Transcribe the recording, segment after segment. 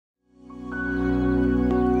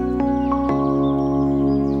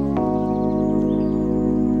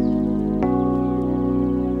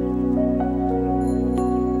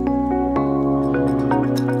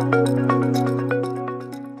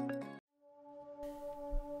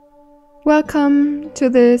Welcome to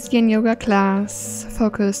this Yin Yoga class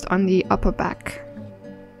focused on the upper back.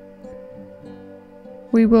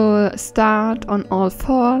 We will start on all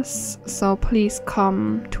fours, so please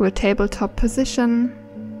come to a tabletop position.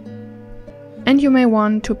 And you may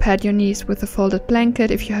want to pad your knees with a folded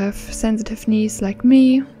blanket if you have sensitive knees like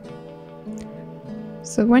me.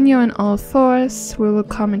 So when you're on all fours, we will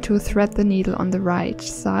come into thread the needle on the right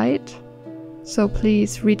side. So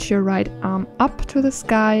please reach your right arm up to the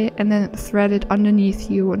sky and then thread it underneath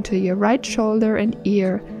you until your right shoulder and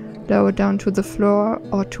ear lower down to the floor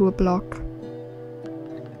or to a block.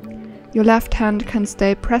 Your left hand can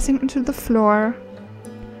stay pressing into the floor,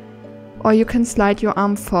 or you can slide your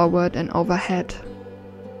arm forward and overhead.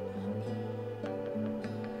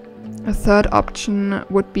 A third option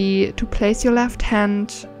would be to place your left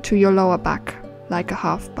hand to your lower back, like a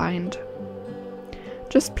half bind.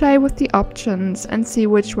 Just play with the options and see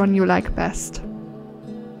which one you like best.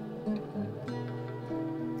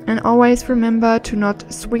 And always remember to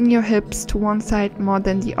not swing your hips to one side more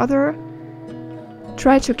than the other.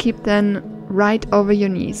 Try to keep them right over your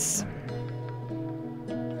knees.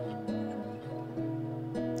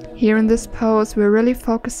 Here in this pose, we're really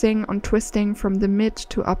focusing on twisting from the mid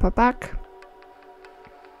to upper back.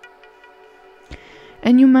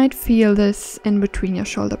 And you might feel this in between your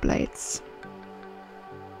shoulder blades.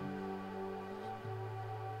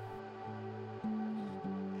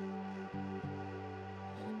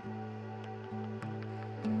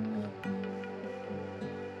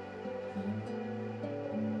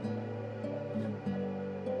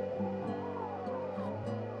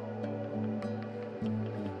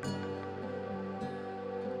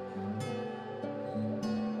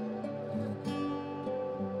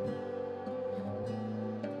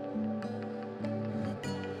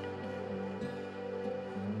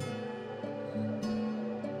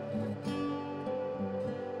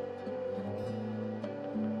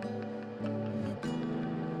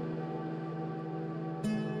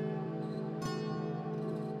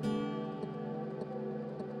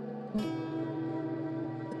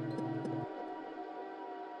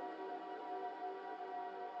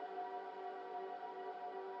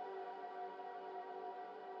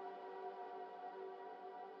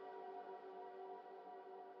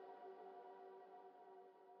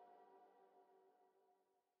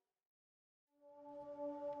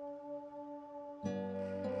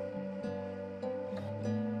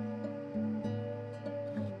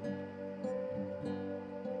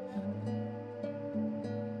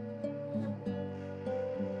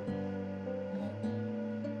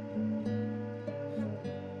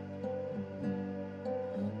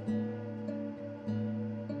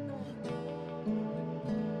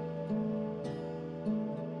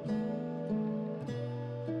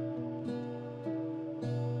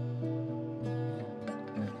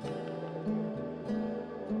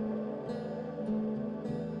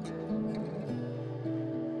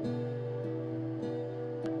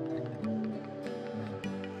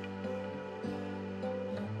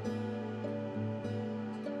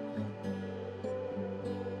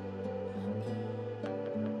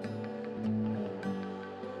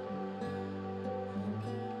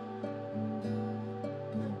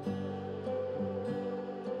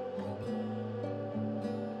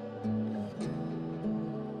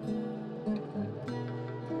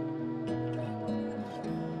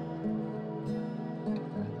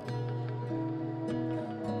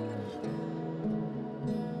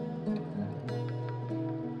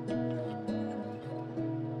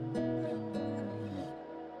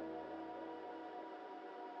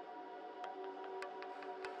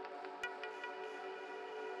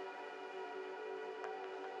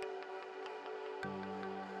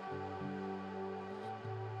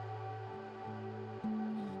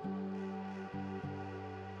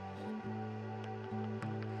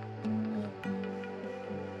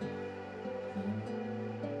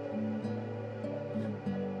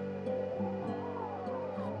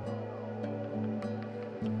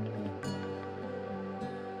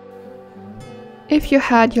 If you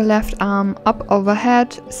had your left arm up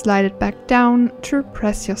overhead, slide it back down to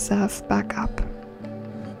press yourself back up.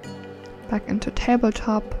 Back into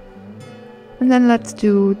tabletop. And then let's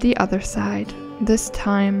do the other side. This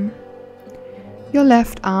time, your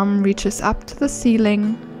left arm reaches up to the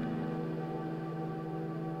ceiling.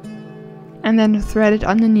 And then thread it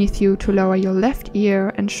underneath you to lower your left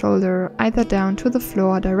ear and shoulder either down to the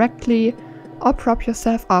floor directly or prop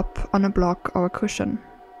yourself up on a block or a cushion.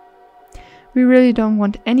 We really don't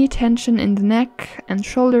want any tension in the neck and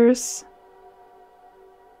shoulders.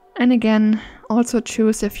 And again, also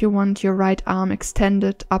choose if you want your right arm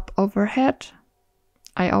extended up overhead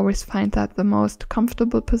I always find that the most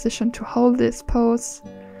comfortable position to hold this pose.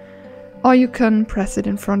 Or you can press it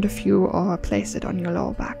in front of you or place it on your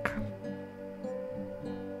lower back.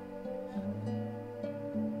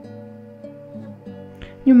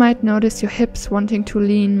 You might notice your hips wanting to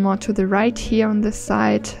lean more to the right here on this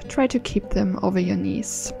side. Try to keep them over your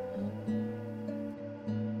knees.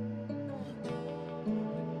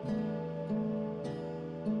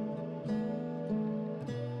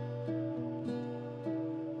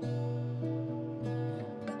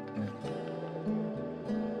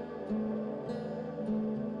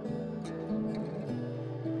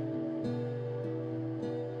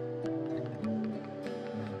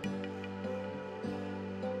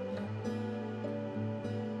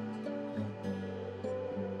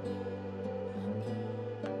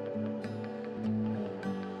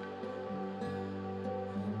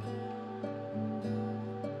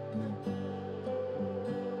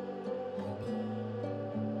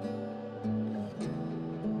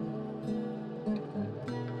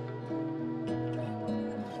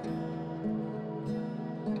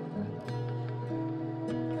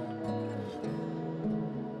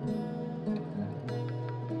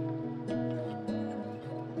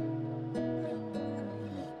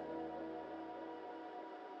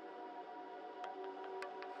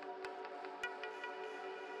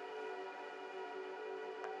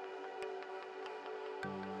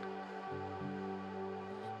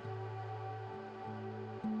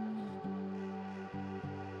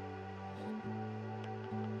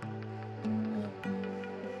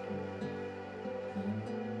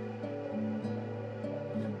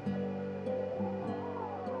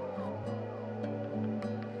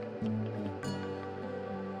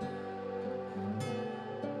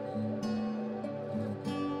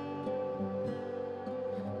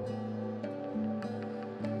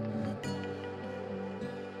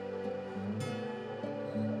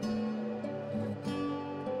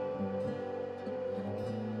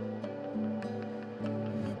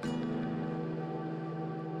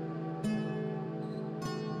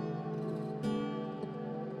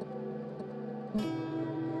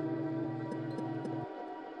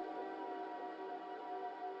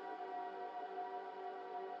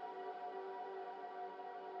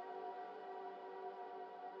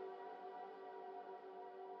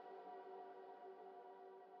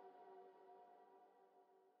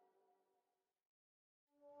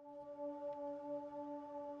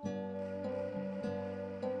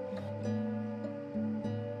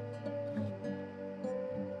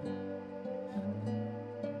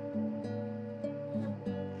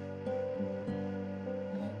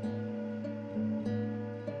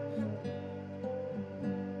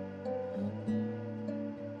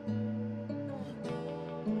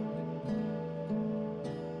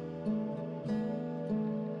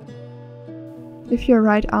 If your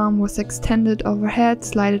right arm was extended overhead,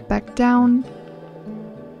 slide it back down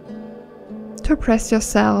to press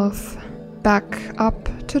yourself back up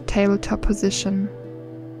to tabletop position.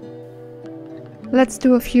 Let's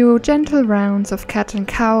do a few gentle rounds of cat and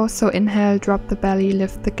cow. So inhale, drop the belly,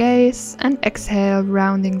 lift the gaze, and exhale,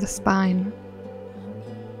 rounding the spine.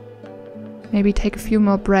 Maybe take a few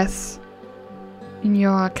more breaths in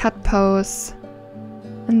your cat pose,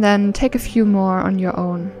 and then take a few more on your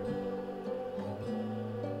own.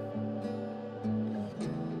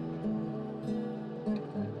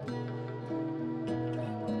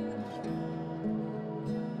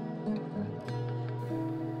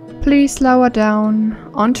 Please lower down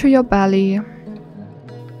onto your belly,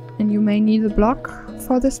 and you may need a block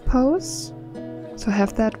for this pose, so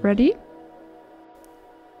have that ready.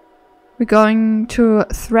 We're going to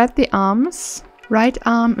thread the arms, right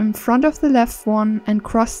arm in front of the left one, and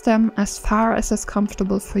cross them as far as is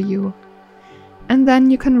comfortable for you. And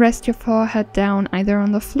then you can rest your forehead down either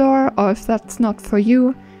on the floor, or if that's not for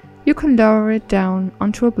you, you can lower it down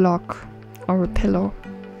onto a block or a pillow.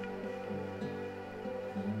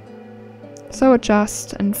 So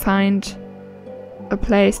adjust and find a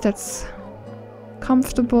place that's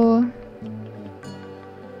comfortable,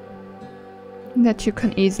 that you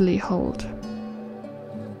can easily hold.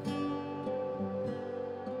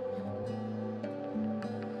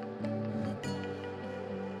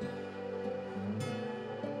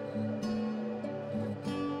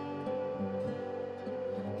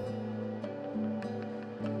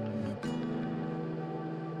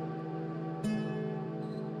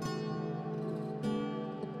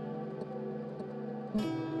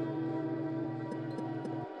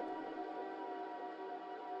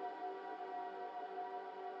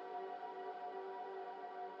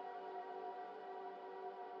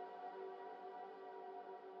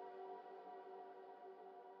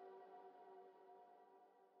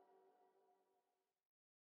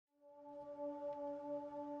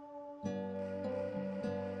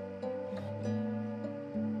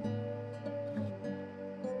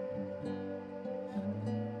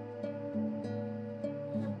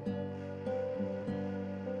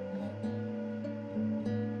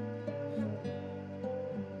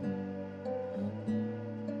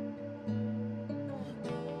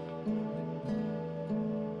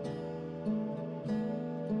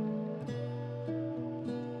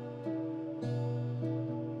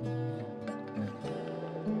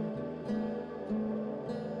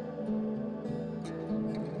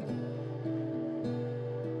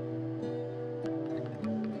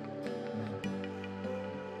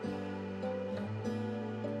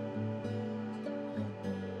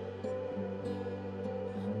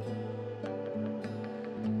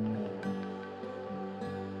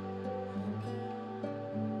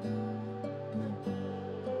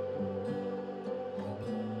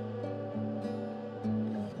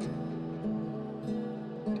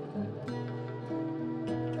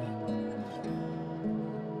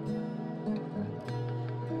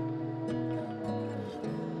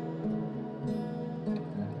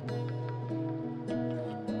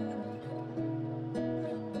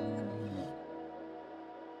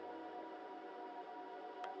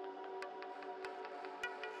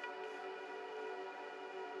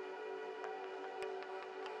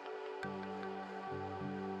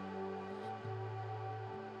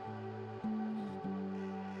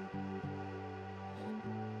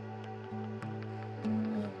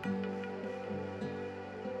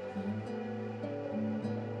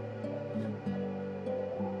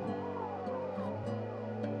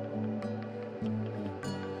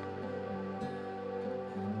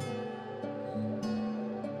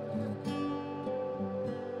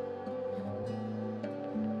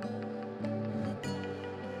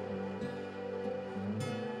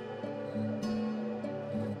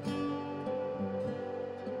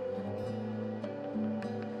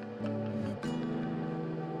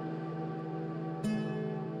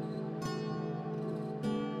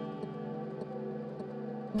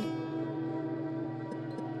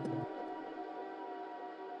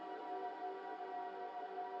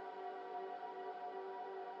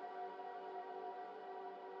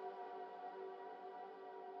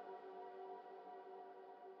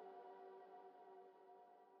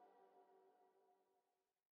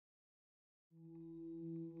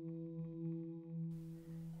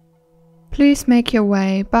 Please make your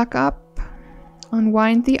way back up,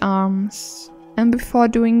 unwind the arms, and before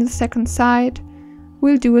doing the second side,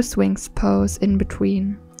 we'll do a swings pose in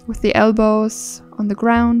between, with the elbows on the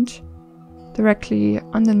ground, directly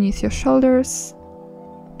underneath your shoulders.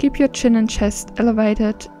 Keep your chin and chest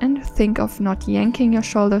elevated and think of not yanking your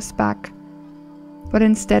shoulders back, but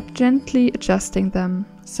instead gently adjusting them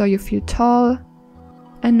so you feel tall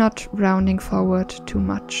and not rounding forward too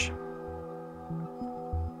much.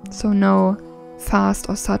 So no fast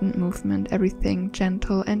or sudden movement, everything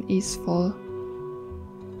gentle and easeful.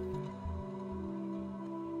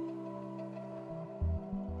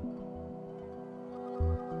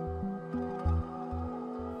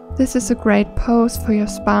 This is a great pose for your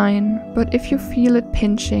spine, but if you feel it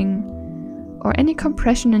pinching or any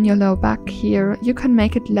compression in your low back here, you can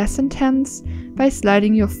make it less intense by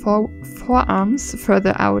sliding your forearms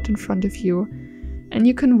further out in front of you, and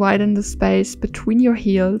you can widen the space between your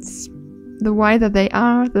heels. The wider they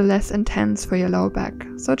are, the less intense for your low back,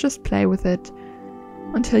 so just play with it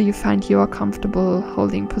until you find your comfortable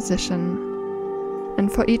holding position. And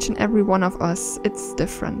for each and every one of us, it's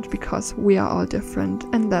different because we are all different,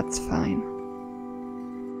 and that's fine.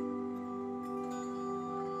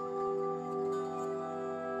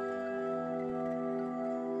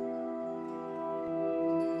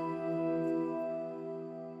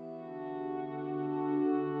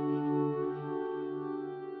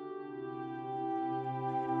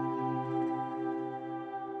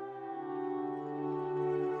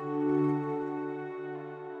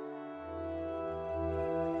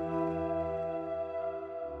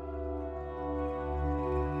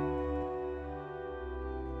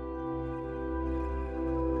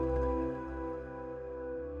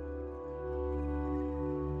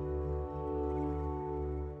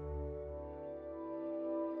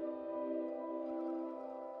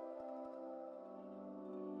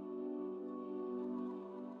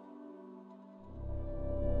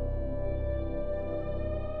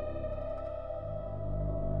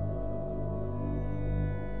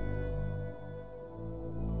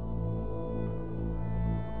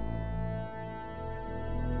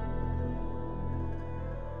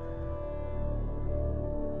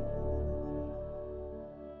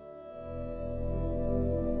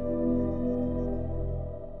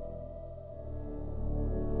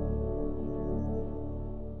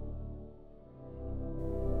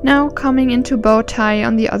 Now coming into bow tie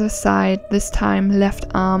on the other side, this time left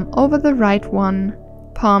arm over the right one,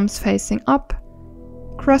 palms facing up,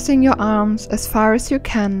 crossing your arms as far as you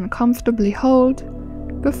can comfortably hold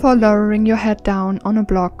before lowering your head down on a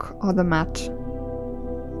block or the mat.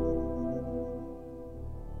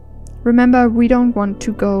 Remember, we don't want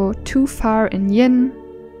to go too far in yin.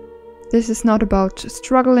 This is not about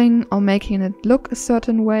struggling or making it look a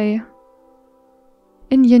certain way.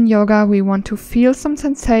 In Yin Yoga, we want to feel some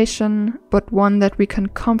sensation, but one that we can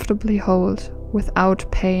comfortably hold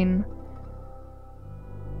without pain.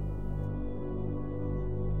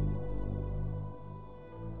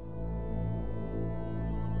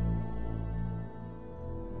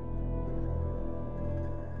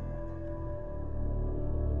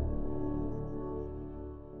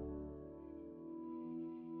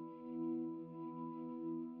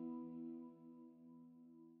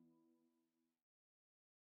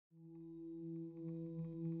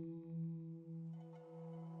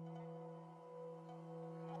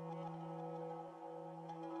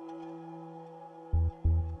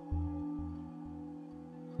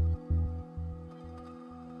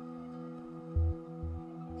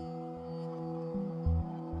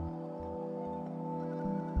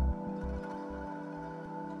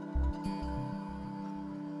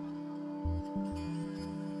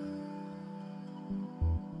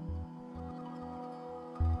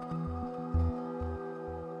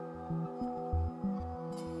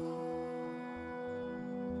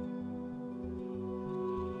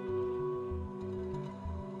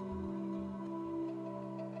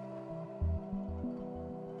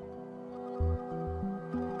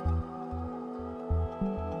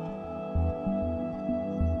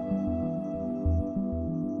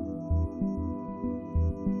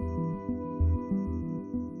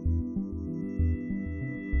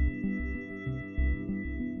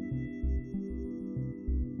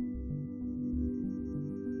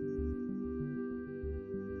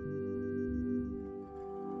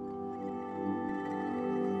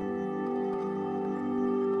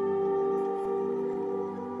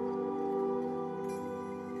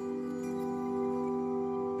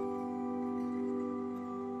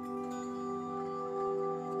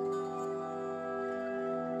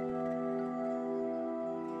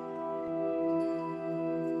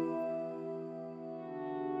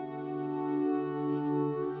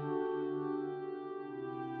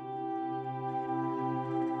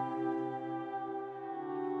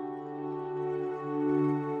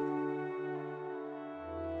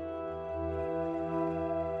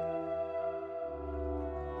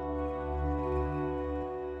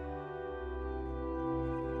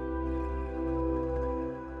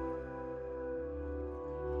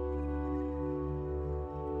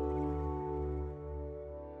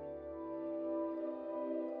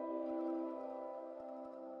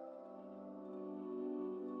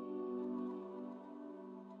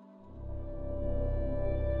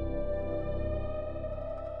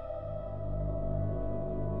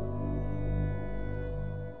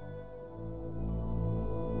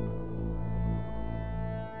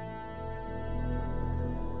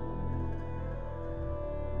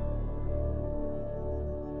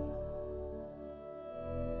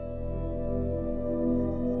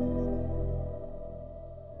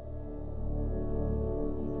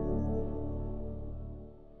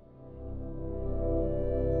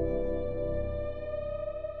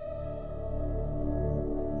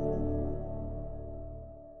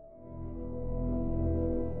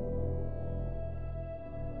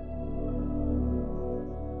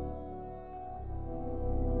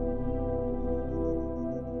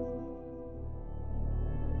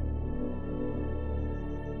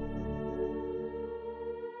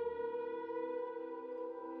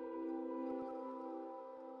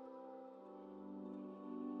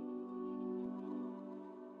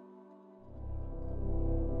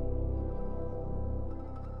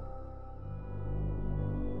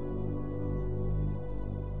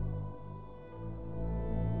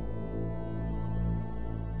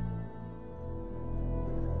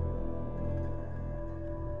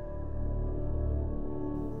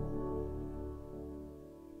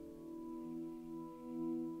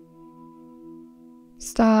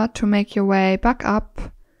 Start to make your way back up,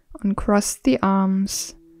 uncross the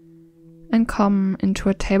arms, and come into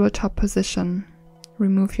a tabletop position.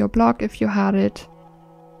 Remove your block if you had it.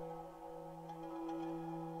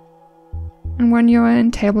 And when you're in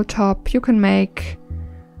tabletop, you can make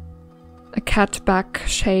a cat back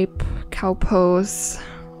shape, cow pose,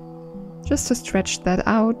 just to stretch that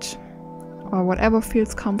out, or whatever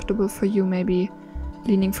feels comfortable for you, maybe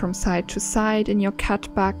leaning from side to side in your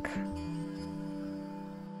cat back.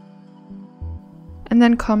 And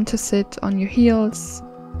then come to sit on your heels,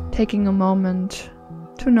 taking a moment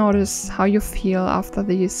to notice how you feel after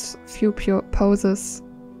these few poses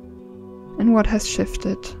and what has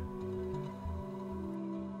shifted.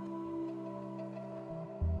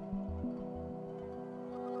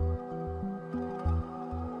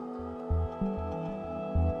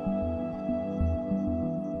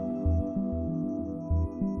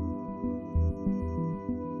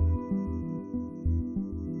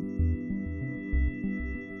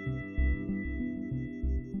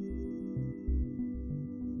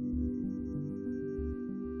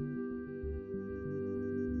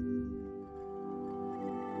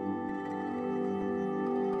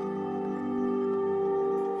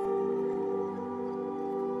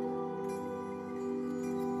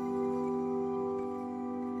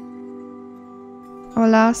 Our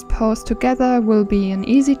last pose together will be an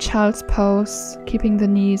easy child's pose, keeping the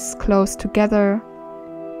knees close together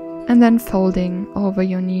and then folding over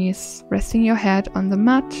your knees, resting your head on the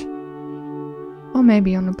mat or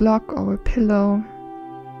maybe on a block or a pillow.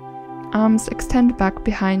 Arms extend back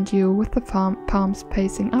behind you with the palms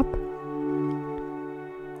facing up.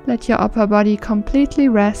 Let your upper body completely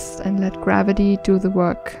rest and let gravity do the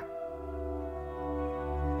work.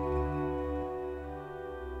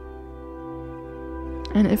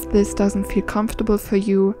 And if this doesn't feel comfortable for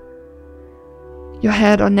you, your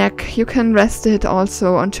head or neck, you can rest it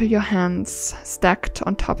also onto your hands, stacked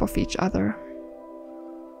on top of each other.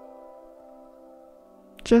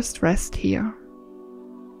 Just rest here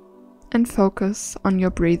and focus on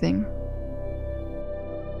your breathing.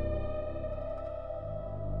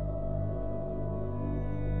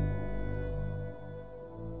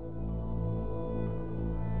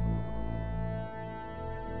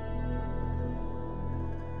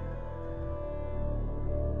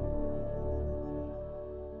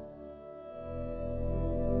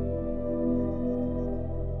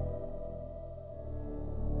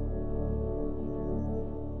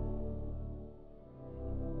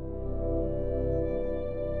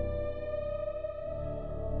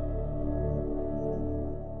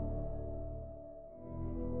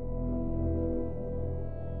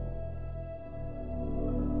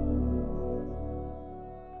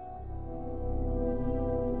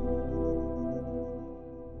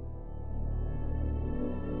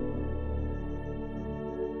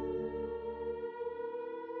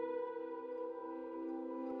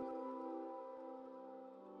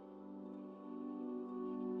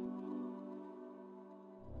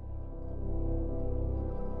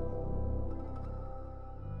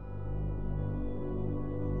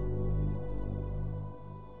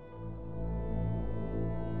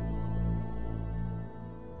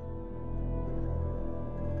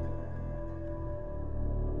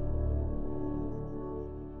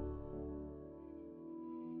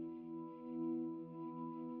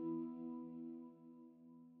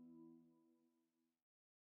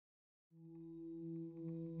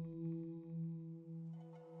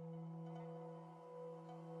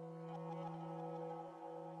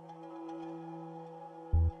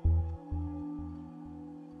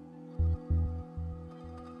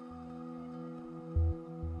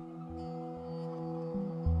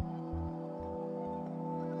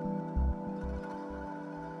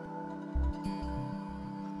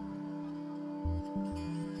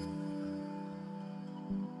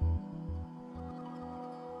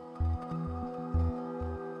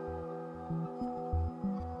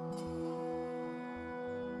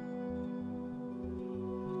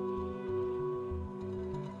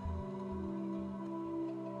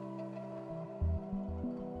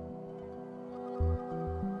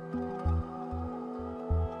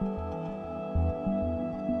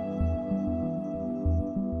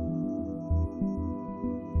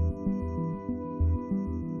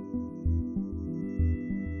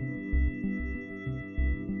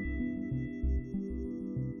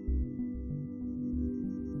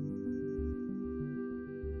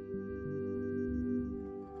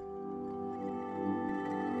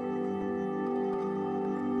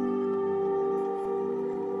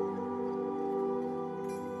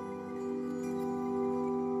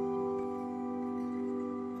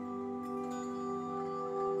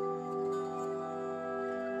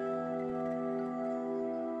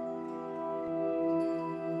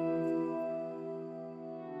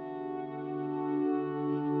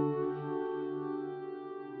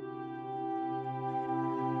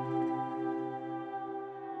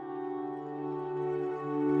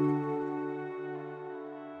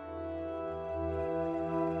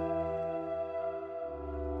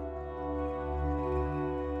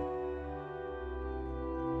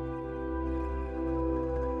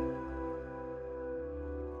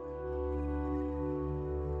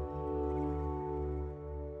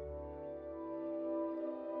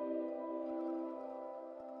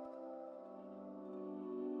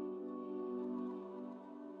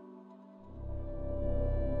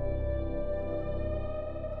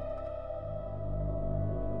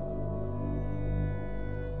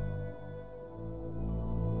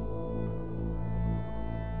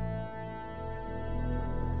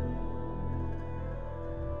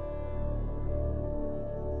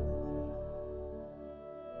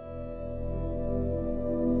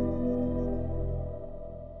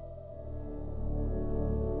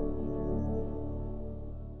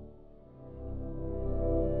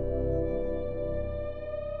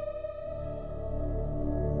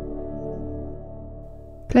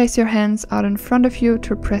 Place your hands out in front of you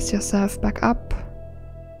to press yourself back up.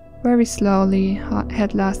 Very slowly,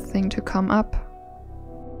 head last thing to come up.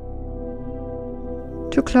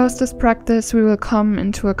 To close this practice, we will come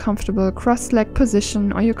into a comfortable cross-legged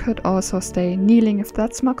position, or you could also stay kneeling if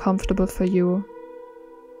that's more comfortable for you.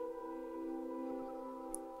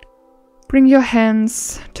 Bring your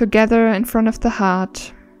hands together in front of the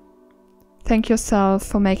heart. Thank yourself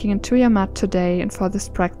for making it to your mat today and for this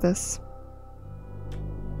practice.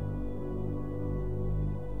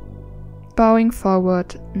 Bowing forward,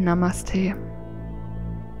 Namaste.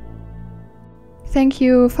 Thank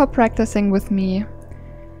you for practicing with me.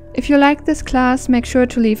 If you like this class, make sure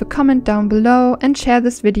to leave a comment down below and share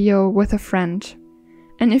this video with a friend.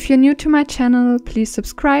 And if you're new to my channel, please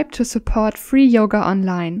subscribe to support free yoga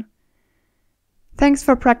online. Thanks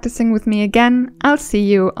for practicing with me again. I'll see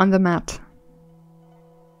you on the mat.